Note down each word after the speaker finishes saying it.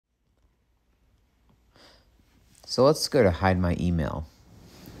So let's go to hide my email.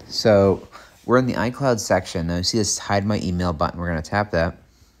 So we're in the iCloud section. Now you see this hide my email button. We're going to tap that.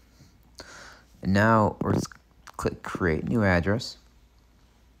 And now we're just click create new address.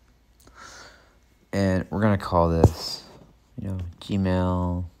 And we're going to call this,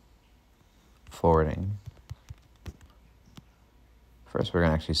 Gmail forwarding. First, we're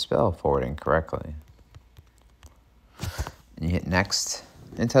going to actually spell forwarding correctly. And you hit next.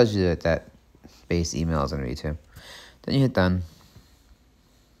 It tells you that base email is going to be too. Then you hit done.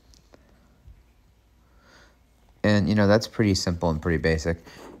 And, that's pretty simple and pretty basic.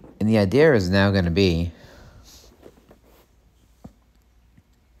 And the idea is now going to be,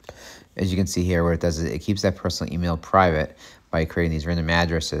 as you can see here, what it does is it keeps that personal email private by creating these random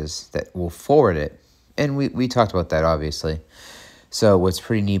addresses that will forward it. And we talked about that, obviously. So what's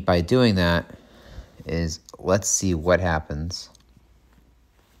pretty neat by doing that is, let's see what happens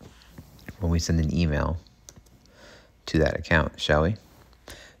when we send an email to that account, shall we?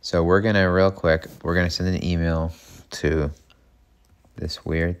 So we're going to send an email to this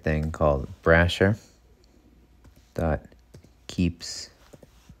weird thing called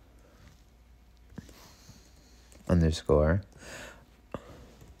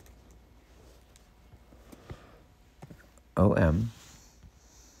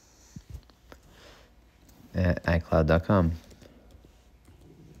at iCloud.com.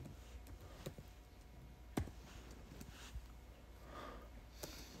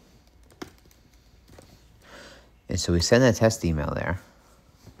 And so we send that test email there.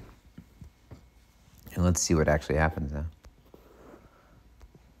 And let's see what actually happens now.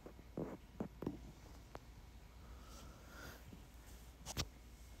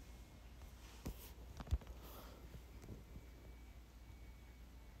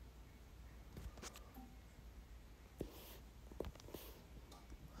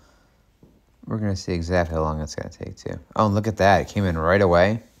 We're going to see exactly how long it's going to take too. Oh, and look at that. It came in right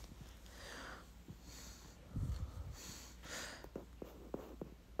away.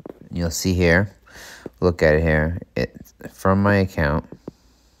 You'll see here, look at it here, it's from my account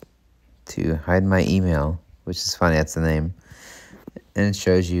to hide my email, which is funny, that's the name. And it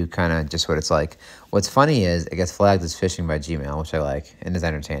shows you kind of just what it's like. What's funny is it gets flagged as phishing by Gmail, which I like and is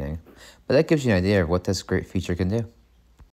entertaining. But that gives you an idea of what this great feature can do.